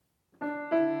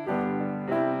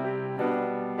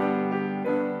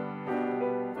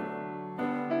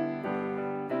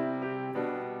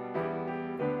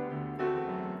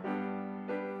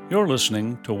You're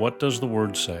listening to What Does the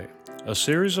Word Say?, a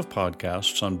series of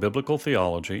podcasts on biblical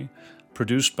theology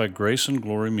produced by Grace and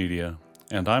Glory Media,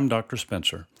 and I'm Dr.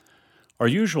 Spencer. Our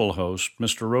usual host,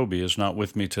 Mr. Roby, is not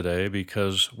with me today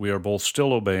because we are both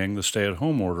still obeying the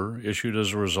stay-at-home order issued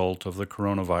as a result of the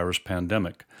coronavirus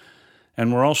pandemic,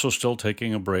 and we're also still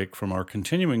taking a break from our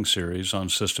continuing series on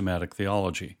systematic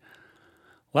theology.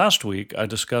 Last week, I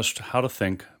discussed how to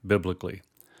think biblically.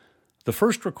 The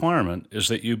first requirement is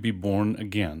that you be born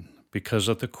again, because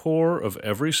at the core of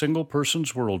every single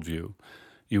person's worldview,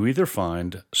 you either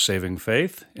find saving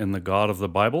faith in the God of the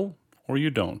Bible or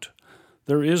you don't.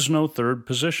 There is no third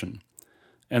position.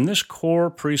 And this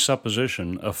core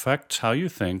presupposition affects how you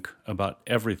think about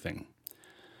everything.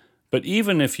 But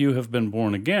even if you have been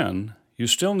born again, you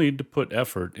still need to put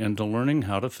effort into learning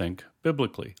how to think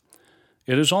biblically.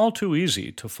 It is all too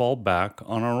easy to fall back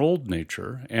on our old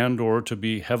nature and or to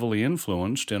be heavily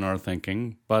influenced in our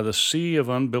thinking by the sea of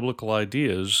unbiblical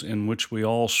ideas in which we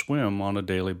all swim on a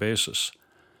daily basis.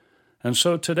 And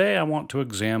so today I want to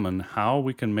examine how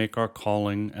we can make our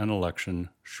calling and election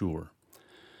sure.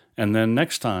 And then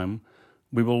next time,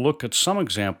 we will look at some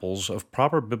examples of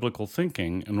proper biblical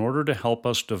thinking in order to help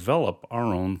us develop our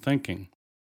own thinking.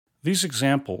 These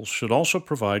examples should also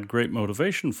provide great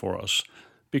motivation for us,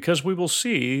 because we will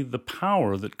see the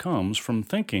power that comes from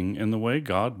thinking in the way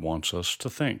God wants us to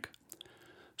think.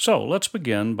 So let's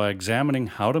begin by examining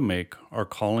how to make our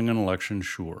calling and election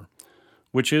sure,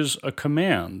 which is a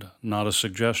command, not a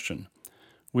suggestion.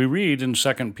 We read in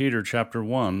 2 Peter chapter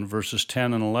 1, verses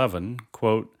 10 and 11,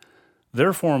 quote,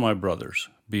 "Therefore, my brothers,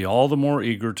 be all the more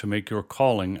eager to make your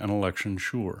calling and election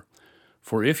sure.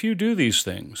 For if you do these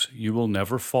things, you will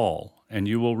never fall, and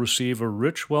you will receive a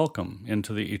rich welcome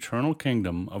into the eternal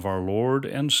kingdom of our Lord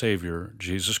and Savior,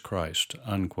 Jesus Christ."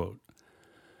 Unquote.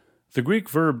 The Greek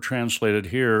verb translated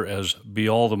here as "be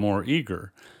all the more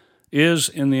eager" is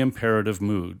in the imperative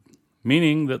mood,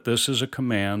 meaning that this is a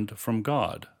command from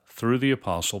God through the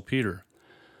Apostle Peter.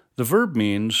 The verb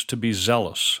means to be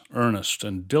zealous, earnest,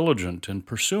 and diligent in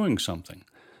pursuing something.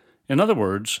 In other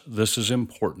words, this is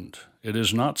important. It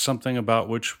is not something about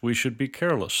which we should be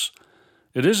careless.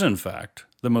 It is, in fact,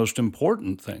 the most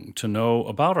important thing to know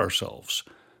about ourselves,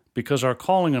 because our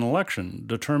calling and election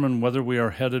determine whether we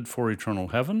are headed for eternal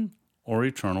heaven or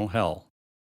eternal hell.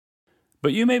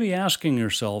 But you may be asking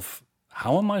yourself,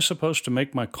 how am I supposed to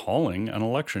make my calling and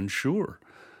election sure?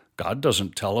 God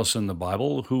doesn't tell us in the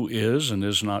Bible who is and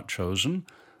is not chosen.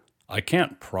 I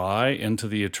can't pry into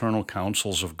the eternal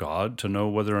counsels of God to know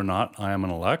whether or not I am an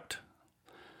elect.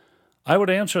 I would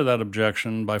answer that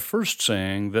objection by first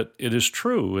saying that it is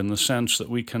true in the sense that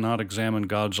we cannot examine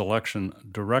God's election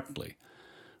directly.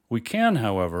 We can,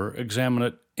 however, examine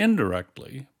it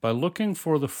indirectly by looking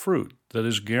for the fruit that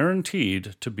is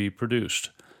guaranteed to be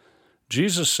produced.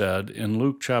 Jesus said in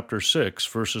Luke chapter 6,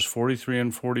 verses 43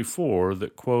 and 44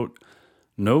 that, quote,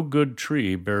 "No good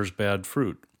tree bears bad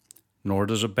fruit, nor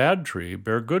does a bad tree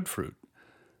bear good fruit.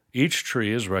 Each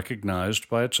tree is recognized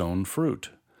by its own fruit.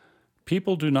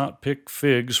 People do not pick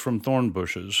figs from thorn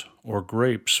bushes or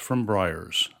grapes from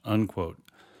briars." Unquote.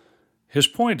 His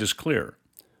point is clear.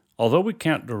 Although we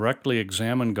can't directly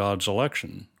examine God's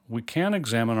election, we can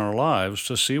examine our lives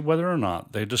to see whether or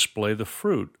not they display the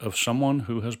fruit of someone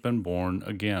who has been born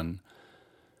again.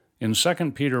 In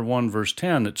 2 Peter 1, verse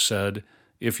 10, it said,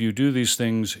 "If you do these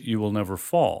things, you will never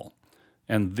fall."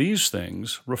 And "these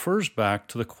things" refers back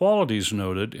to the qualities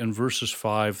noted in verses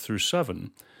 5 through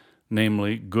 7,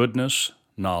 namely goodness,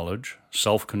 knowledge,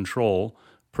 self-control,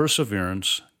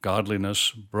 perseverance,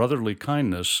 godliness, brotherly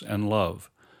kindness, and love.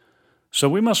 So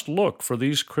we must look for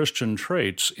these Christian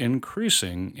traits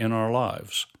increasing in our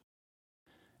lives.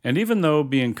 And even though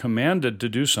being commanded to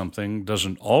do something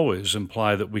doesn't always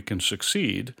imply that we can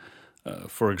succeed,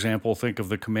 for example, think of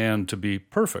the command to be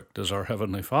perfect as our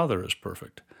Heavenly Father is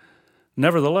perfect.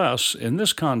 Nevertheless, in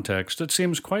this context, it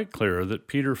seems quite clear that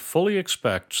Peter fully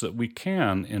expects that we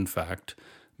can, in fact,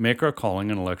 make our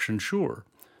calling and election sure.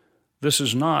 This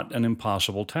is not an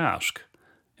impossible task,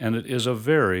 and it is a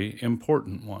very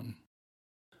important one.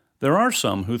 There are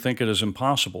some who think it is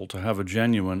impossible to have a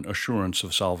genuine assurance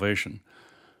of salvation.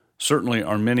 Certainly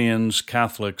Arminians,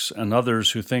 Catholics, and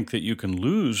others who think that you can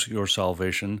lose your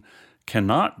salvation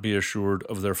cannot be assured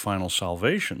of their final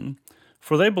salvation,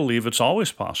 for they believe it's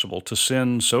always possible to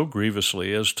sin so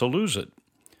grievously as to lose it.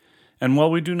 And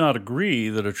while we do not agree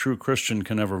that a true Christian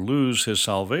can ever lose his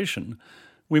salvation,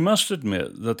 we must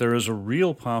admit that there is a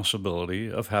real possibility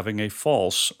of having a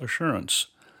false assurance.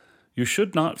 You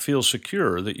should not feel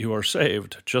secure that you are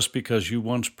saved just because you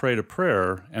once prayed a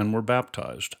prayer and were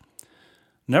baptized.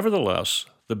 Nevertheless,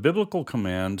 the biblical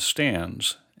command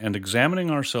stands, and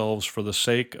examining ourselves for the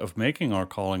sake of making our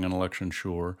calling and election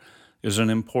sure is an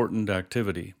important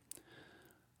activity.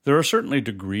 There are certainly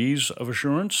degrees of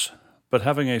assurance, but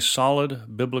having a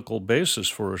solid biblical basis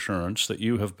for assurance that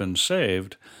you have been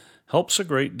saved helps a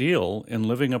great deal in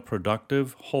living a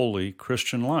productive, holy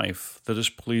Christian life that is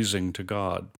pleasing to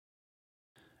God.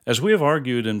 As we have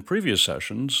argued in previous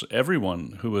sessions,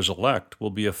 everyone who is elect will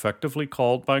be effectively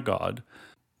called by God,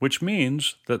 which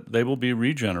means that they will be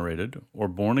regenerated or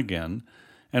born again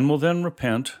and will then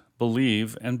repent,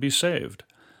 believe, and be saved.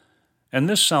 And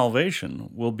this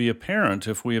salvation will be apparent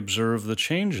if we observe the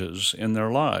changes in their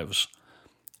lives.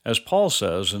 As Paul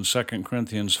says in 2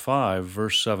 Corinthians 5,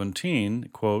 verse 17,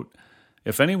 quote,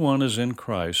 "If anyone is in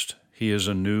Christ, he is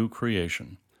a new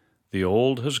creation. The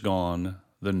old has gone,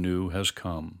 the new has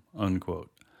come,"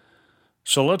 unquote.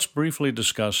 So let's briefly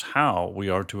discuss how we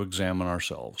are to examine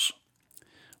ourselves.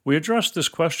 We addressed this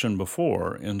question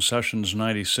before in sessions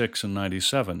 96 and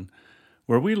 97,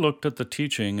 where we looked at the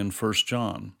teaching in 1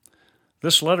 John.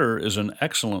 This letter is an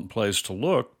excellent place to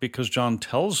look because John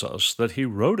tells us that he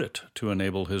wrote it to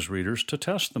enable his readers to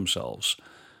test themselves.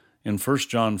 In 1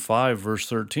 John 5, verse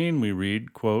 13, we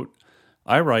read, quote,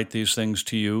 "I write these things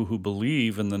to you who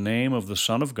believe in the name of the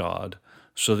Son of God,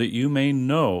 so that you may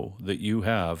know that you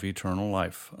have eternal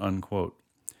life," unquote.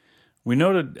 We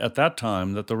noted at that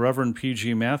time that the Reverend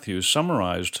P.G. Matthews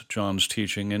summarized John's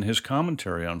teaching in his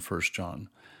commentary on 1 John.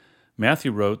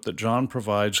 Matthew wrote that John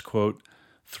provides, quote,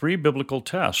 "three biblical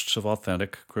tests of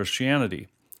authentic Christianity: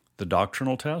 the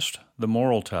doctrinal test, the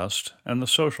moral test, and the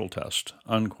social test,"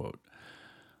 unquote.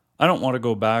 I don't want to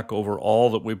go back over all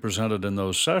that we presented in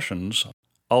those sessions.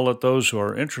 I'll let those who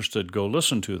are interested go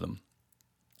listen to them.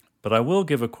 But I will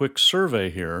give a quick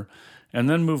survey here and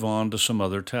then move on to some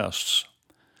other tests.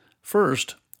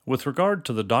 First, with regard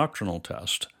to the doctrinal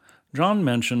test, John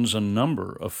mentions a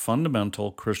number of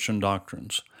fundamental Christian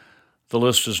doctrines. The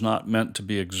list is not meant to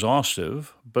be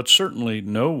exhaustive, but certainly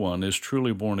no one is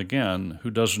truly born again who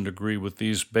doesn't agree with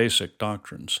these basic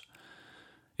doctrines.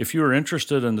 If you are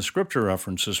interested in the scripture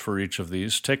references for each of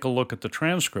these, take a look at the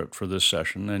transcript for this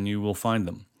session and you will find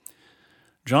them.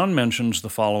 John mentions the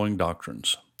following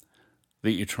doctrines: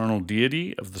 the eternal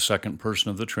deity of the second person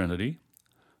of the Trinity,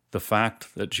 the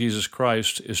fact that Jesus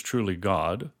Christ is truly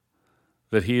God,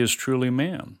 that he is truly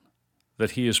man,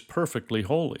 that he is perfectly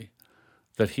holy,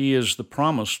 that he is the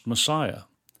promised Messiah,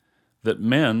 that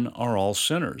men are all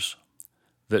sinners,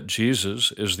 that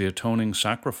Jesus is the atoning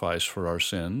sacrifice for our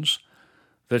sins,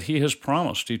 that he has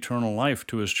promised eternal life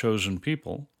to his chosen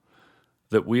people,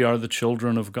 that we are the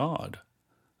children of God,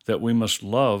 that we must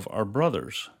love our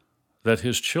brothers, that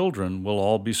his children will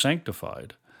all be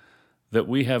sanctified, that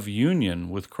we have union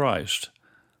with Christ,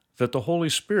 that the Holy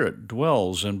Spirit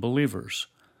dwells in believers,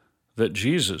 that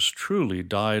Jesus truly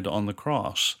died on the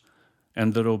cross,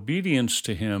 and that obedience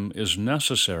to him is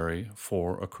necessary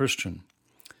for a Christian.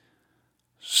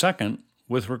 Second,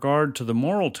 with regard to the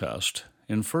moral test,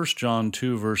 in 1 John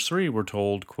 2, verse 3, we're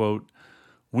told, quote,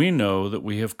 "We know that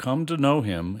we have come to know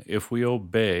him if we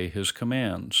obey his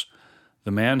commands.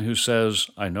 The man who says,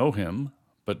 'I know him,'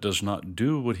 but does not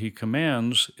do what he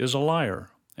commands is a liar,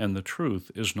 and the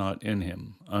truth is not in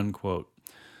him," unquote.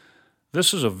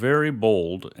 This is a very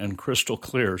bold and crystal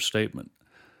clear statement.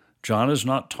 John is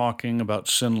not talking about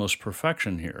sinless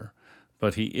perfection here,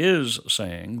 but he is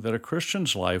saying that a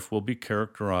Christian's life will be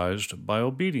characterized by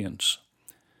obedience.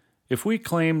 If we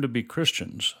claim to be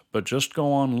Christians, but just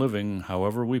go on living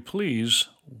however we please,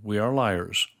 we are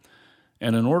liars.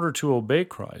 And in order to obey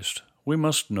Christ, we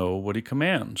must know what he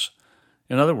commands.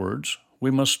 In other words, we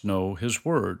must know his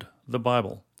word, the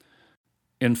Bible.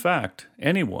 In fact,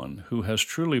 anyone who has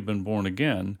truly been born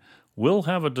again will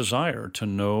have a desire to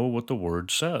know what the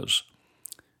word says.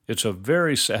 It's a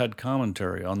very sad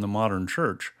commentary on the modern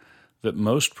church that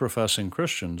most professing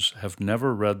Christians have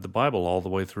never read the Bible all the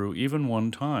way through even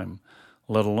one time,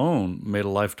 let alone made a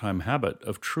lifetime habit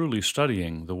of truly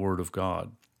studying the Word of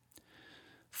God.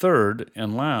 Third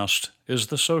and last is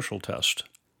the social test.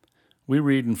 We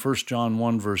read in 1 John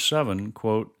 1, verse 7,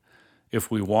 quote,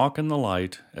 "If we walk in the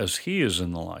light as he is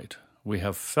in the light, we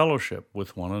have fellowship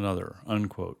with one another,"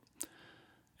 unquote.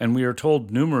 And we are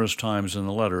told numerous times in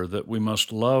the letter that we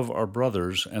must love our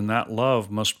brothers, and that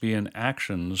love must be in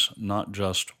actions, not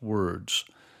just words.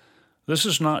 This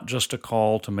is not just a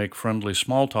call to make friendly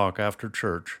small talk after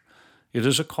church. It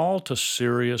is a call to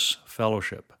serious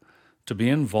fellowship, to be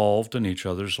involved in each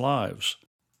other's lives,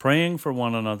 praying for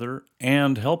one another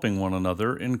and helping one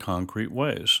another in concrete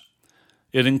ways.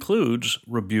 It includes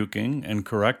rebuking and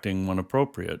correcting when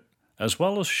appropriate, as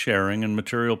well as sharing in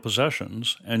material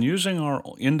possessions and using our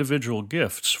individual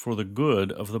gifts for the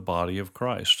good of the body of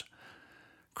Christ.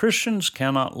 Christians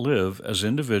cannot live as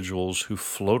individuals who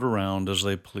float around as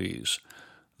they please.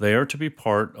 They are to be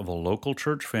part of a local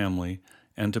church family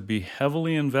and to be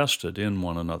heavily invested in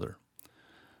one another.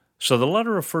 So the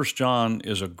letter of 1 John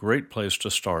is a great place to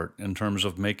start in terms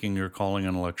of making your calling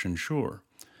and election sure.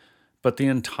 But the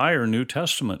entire New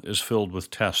Testament is filled with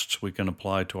tests we can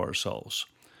apply to ourselves.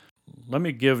 Let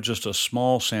me give just a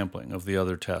small sampling of the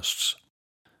other tests.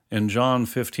 In John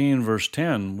 15, verse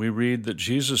 10, we read that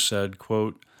Jesus said,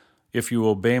 quote, "If you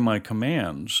obey my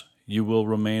commands, you will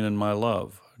remain in my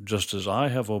love, just as I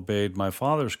have obeyed my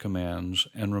Father's commands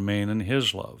and remain in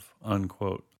his love,"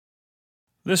 unquote.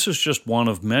 This is just one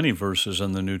of many verses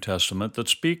in the New Testament that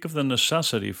speak of the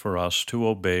necessity for us to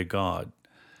obey God.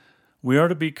 We are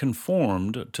to be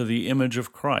conformed to the image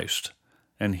of Christ,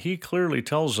 and he clearly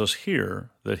tells us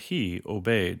here that he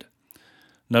obeyed.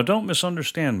 Now don't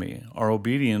misunderstand me. Our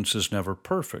obedience is never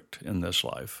perfect in this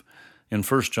life. In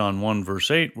 1 John 1,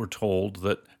 verse 8, we're told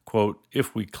that, quote,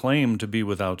 "If we claim to be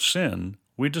without sin,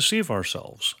 we deceive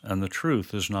ourselves, and the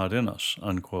truth is not in us,"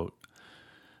 unquote.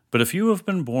 But if you have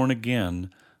been born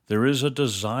again, there is a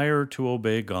desire to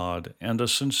obey God and a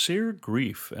sincere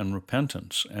grief and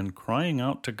repentance and crying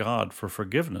out to God for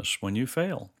forgiveness when you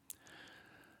fail.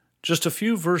 Just a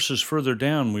few verses further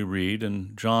down we read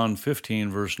in John 15,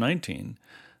 verse 19,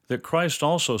 that Christ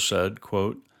also said,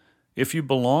 quote, "If you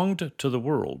belonged to the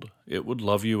world, it would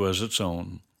love you as its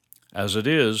own. As it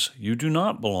is, you do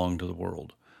not belong to the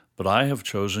world, but I have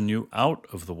chosen you out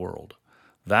of the world.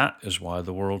 That is why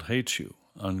the world hates you,"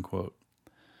 unquote.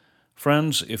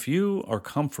 Friends, if you are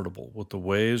comfortable with the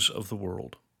ways of the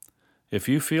world, if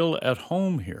you feel at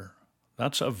home here,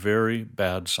 that's a very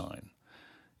bad sign.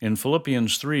 In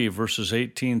Philippians 3, verses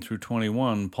 18 through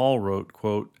 21, Paul wrote,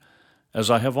 quote, "As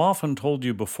I have often told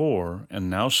you before, and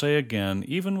now say again,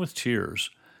 even with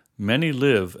tears, many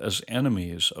live as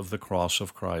enemies of the cross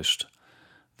of Christ.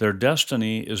 Their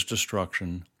destiny is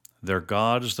destruction, their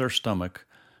God is their stomach,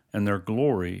 and their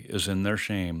glory is in their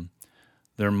shame.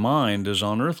 Their mind is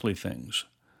on earthly things,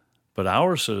 but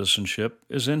our citizenship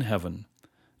is in heaven,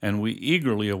 and we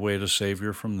eagerly await a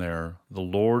Savior from there, the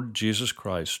Lord Jesus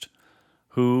Christ,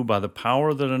 who, by the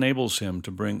power that enables him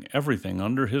to bring everything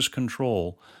under his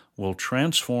control, will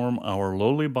transform our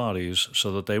lowly bodies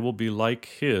so that they will be like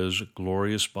his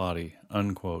glorious body,"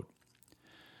 unquote.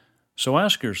 So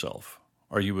ask yourself,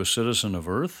 are you a citizen of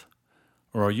earth,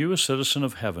 or are you a citizen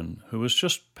of heaven who is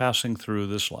just passing through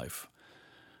this life?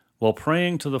 While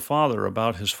praying to the Father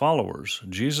about his followers,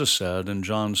 Jesus said in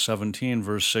John 17,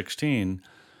 verse 16,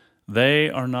 "They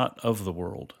are not of the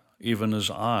world, even as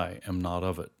I am not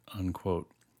of it," unquote.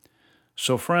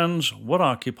 So friends, what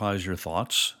occupies your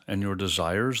thoughts and your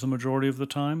desires the majority of the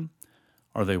time?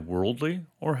 Are they worldly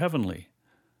or heavenly?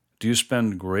 Do you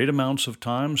spend great amounts of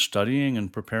time studying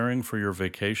and preparing for your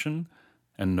vacation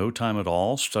and no time at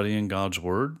all studying God's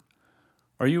Word?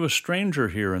 Are you a stranger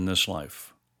here in this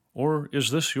life? Or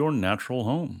is this your natural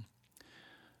home?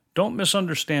 Don't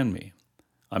misunderstand me.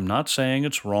 I'm not saying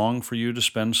it's wrong for you to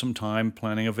spend some time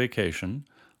planning a vacation,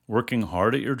 working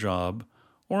hard at your job,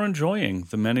 or enjoying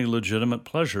the many legitimate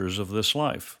pleasures of this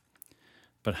life.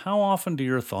 But how often do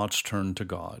your thoughts turn to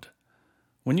God?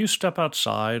 When you step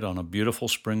outside on a beautiful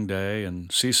spring day and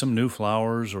see some new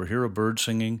flowers or hear a bird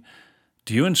singing,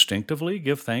 do you instinctively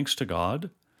give thanks to God?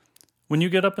 When you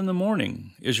get up in the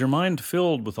morning, is your mind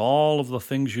filled with all of the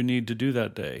things you need to do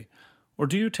that day? Or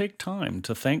do you take time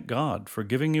to thank God for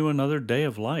giving you another day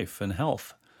of life and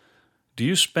health? Do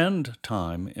you spend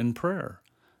time in prayer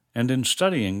and in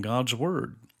studying God's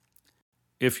Word?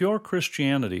 If your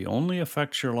Christianity only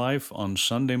affects your life on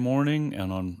Sunday morning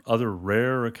and on other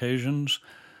rare occasions,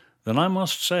 then I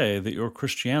must say that your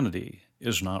Christianity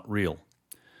is not real.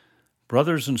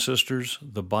 Brothers and sisters,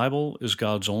 the Bible is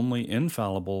God's only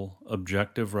infallible,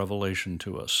 objective revelation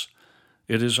to us.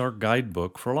 It is our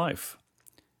guidebook for life.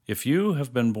 If you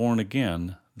have been born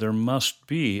again, there must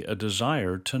be a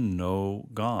desire to know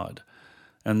God,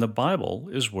 and the Bible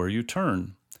is where you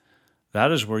turn.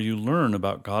 That is where you learn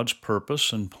about God's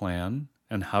purpose and plan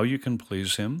and how you can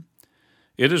please Him.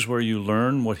 It is where you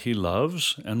learn what He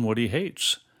loves and what He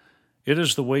hates. It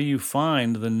is the way you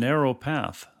find the narrow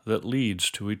path that leads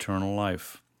to eternal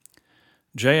life.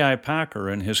 J.I. Packer,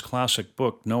 in his classic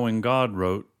book, Knowing God,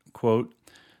 wrote, quote,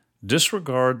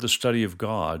 "Disregard the study of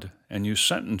God, and you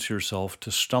sentence yourself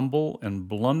to stumble and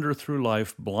blunder through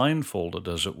life blindfolded,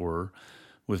 as it were,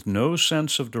 with no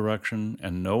sense of direction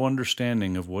and no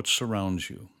understanding of what surrounds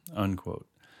you," unquote.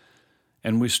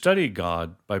 And we study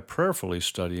God by prayerfully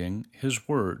studying His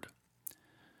Word.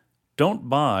 Don't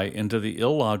buy into the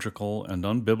illogical and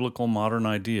unbiblical modern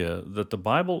idea that the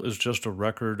Bible is just a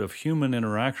record of human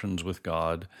interactions with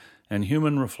God and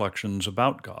human reflections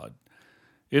about God.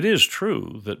 It is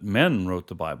true that men wrote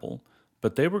the Bible,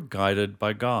 but they were guided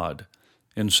by God.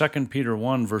 In 2 Peter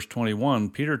 1, verse 21,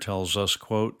 Peter tells us,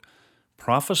 quote,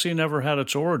 "Prophecy never had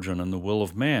its origin in the will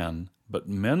of man, but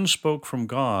men spoke from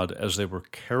God as they were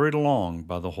carried along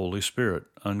by the Holy Spirit,"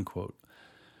 unquote.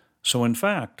 So in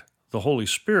fact, the Holy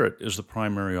Spirit is the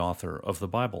primary author of the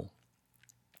Bible.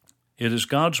 It is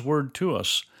God's word to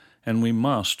us, and we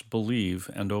must believe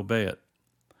and obey it.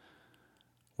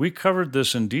 We covered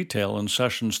this in detail in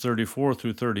sessions 34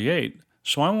 through 38,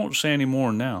 so I won't say any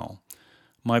more now.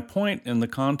 My point in the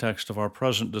context of our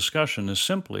present discussion is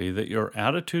simply that your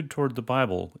attitude toward the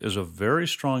Bible is a very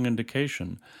strong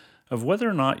indication of whether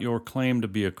or not your claim to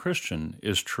be a Christian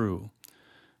is true.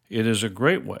 It is a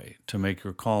great way to make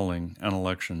your calling and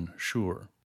election sure.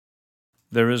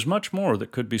 There is much more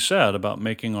that could be said about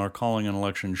making our calling and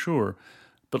election sure,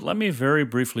 but let me very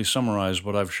briefly summarize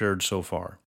what I've shared so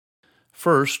far.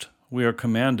 First, we are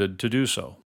commanded to do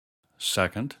so.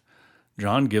 Second,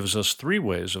 John gives us 3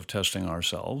 ways of testing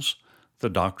ourselves: the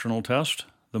doctrinal test,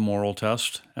 the moral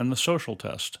test, and the social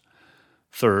test.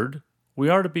 Third, we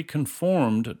are to be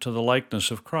conformed to the likeness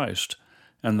of Christ,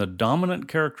 and the dominant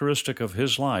characteristic of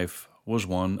his life was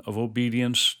one of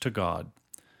obedience to God.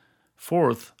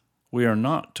 Fourth, we are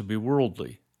not to be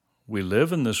worldly. We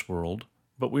live in this world,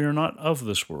 but we are not of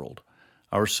this world.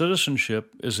 Our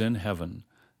citizenship is in heaven,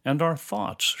 and our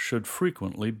thoughts should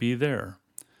frequently be there.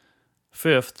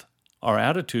 Fifth, our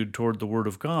attitude toward the Word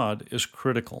of God is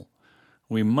critical.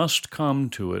 We must come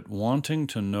to it wanting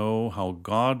to know how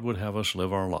God would have us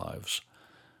live our lives.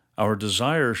 Our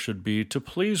desire should be to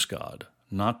please God,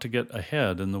 not to get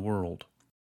ahead in the world.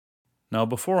 Now,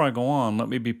 before I go on, let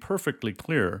me be perfectly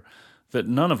clear that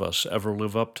none of us ever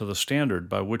live up to the standard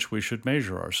by which we should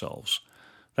measure ourselves.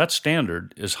 That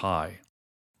standard is high.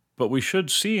 But we should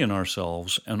see in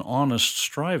ourselves an honest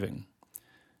striving.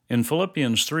 In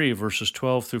Philippians 3, verses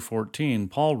 12 through 14,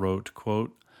 Paul wrote,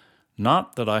 quote,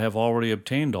 "Not that I have already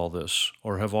obtained all this,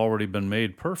 or have already been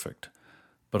made perfect,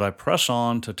 but I press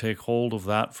on to take hold of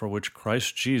that for which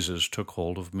Christ Jesus took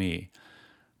hold of me.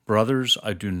 Brothers,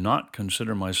 I do not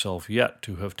consider myself yet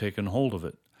to have taken hold of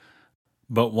it.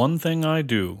 But one thing I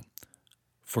do,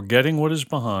 forgetting what is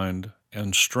behind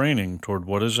and straining toward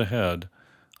what is ahead,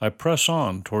 I press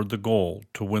on toward the goal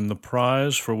to win the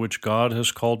prize for which God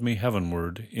has called me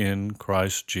heavenward in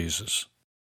Christ Jesus."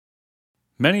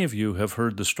 Many of you have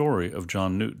heard the story of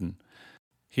John Newton.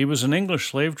 He was an English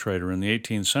slave trader in the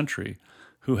 18th century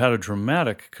who had a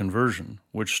dramatic conversion,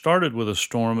 which started with a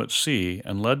storm at sea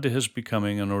and led to his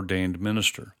becoming an ordained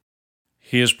minister.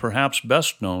 He is perhaps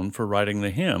best known for writing the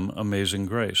hymn Amazing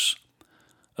Grace.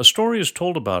 A story is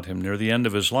told about him near the end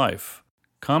of his life,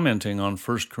 commenting on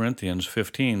 1 Corinthians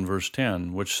 15, verse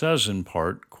 10, which says in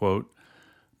part, quote,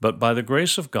 "But by the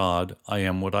grace of God I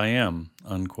am what I am,"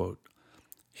 unquote.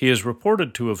 He is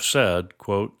reported to have said,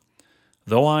 quote,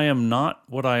 "Though I am not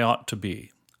what I ought to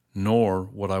be, nor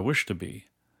what I wish to be,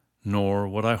 nor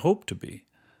what I hope to be,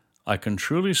 I can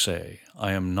truly say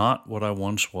I am not what I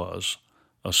once was,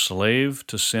 a slave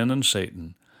to sin and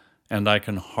Satan, and I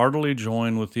can heartily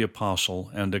join with the apostle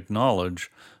and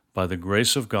acknowledge, by the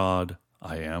grace of God,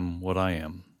 I am what I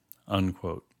am,"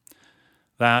 unquote.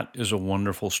 That is a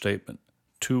wonderful statement,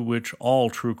 to which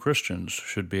all true Christians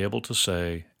should be able to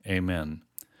say, Amen.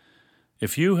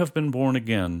 If you have been born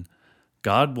again,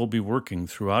 God will be working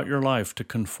throughout your life to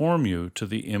conform you to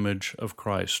the image of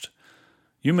Christ.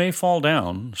 You may fall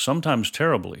down, sometimes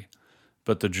terribly,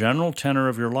 but the general tenor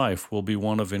of your life will be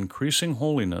one of increasing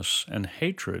holiness and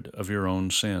hatred of your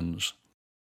own sins.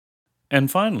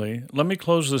 And finally, let me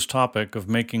close this topic of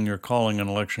making your calling and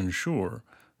election sure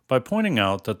by pointing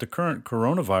out that the current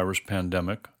coronavirus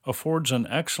pandemic affords an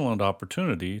excellent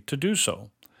opportunity to do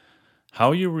so.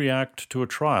 How you react to a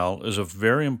trial is a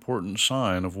very important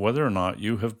sign of whether or not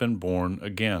you have been born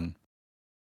again.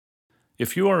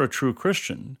 If you are a true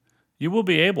Christian, you will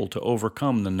be able to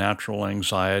overcome the natural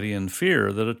anxiety and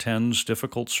fear that attends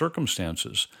difficult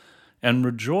circumstances and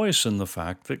rejoice in the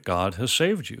fact that God has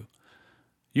saved you.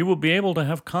 You will be able to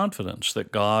have confidence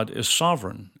that God is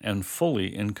sovereign and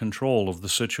fully in control of the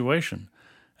situation,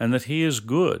 and that He is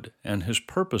good and His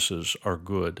purposes are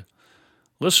good.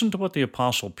 Listen to what the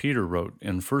Apostle Peter wrote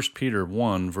in 1 Peter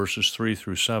 1, verses 3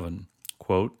 through 7.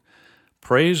 Quote,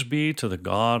 "Praise be to the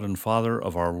God and Father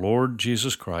of our Lord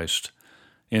Jesus Christ.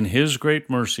 In His great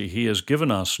mercy He has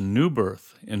given us new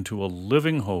birth into a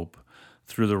living hope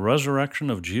through the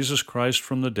resurrection of Jesus Christ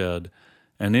from the dead,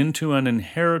 and into an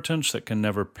inheritance that can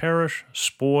never perish,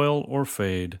 spoil, or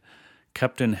fade,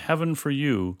 kept in heaven for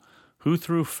you, who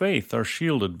through faith are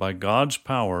shielded by God's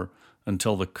power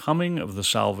until the coming of the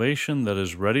salvation that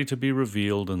is ready to be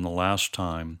revealed in the last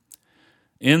time.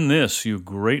 In this you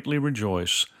greatly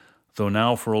rejoice, though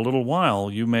now for a little while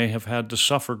you may have had to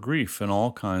suffer grief in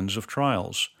all kinds of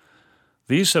trials.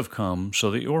 These have come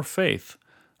so that your faith,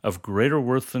 of greater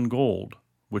worth than gold,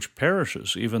 which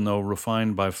perishes even though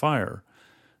refined by fire,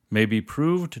 may be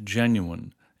proved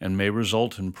genuine and may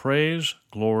result in praise,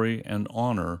 glory, and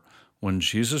honor when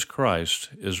Jesus Christ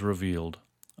is revealed."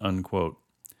 Unquote.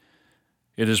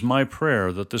 It is my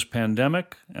prayer that this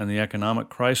pandemic and the economic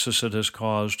crisis it has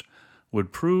caused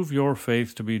would prove your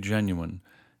faith to be genuine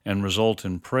and result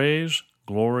in praise,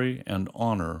 glory, and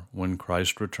honor when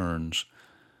Christ returns.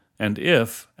 And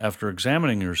if, after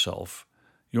examining yourself,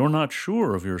 you're not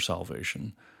sure of your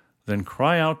salvation, then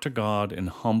cry out to God in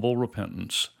humble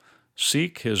repentance.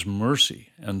 Seek His mercy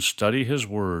and study His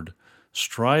Word,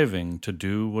 striving to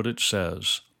do what it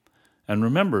says. And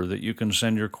remember that you can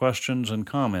send your questions and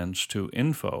comments to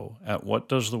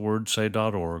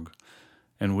info@whatdoesthewordsay.org,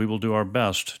 and we will do our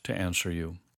best to answer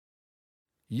you.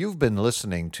 You've been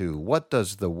listening to What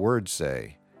Does the Word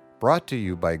Say? Brought to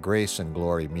you by Grace and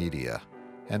Glory Media.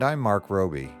 And I'm Mark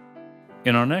Roby.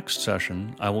 In our next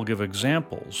session, I will give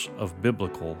examples of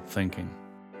biblical thinking.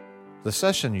 The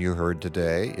session you heard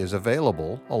today is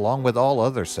available, along with all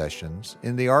other sessions,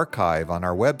 in the archive on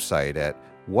our website at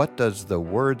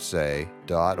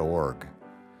whatdoesthewordsay.org.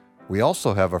 We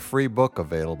also have a free book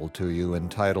available to you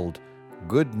entitled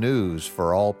Good News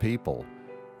for All People,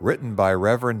 written by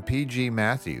Reverend P.G.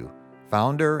 Matthew,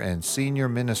 founder and senior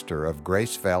minister of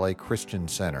Grace Valley Christian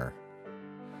Center.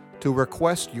 To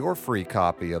request your free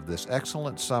copy of this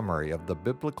excellent summary of the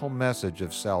biblical message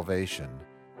of salvation,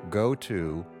 go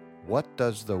to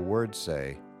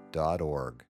whatdoesthewordsay.org.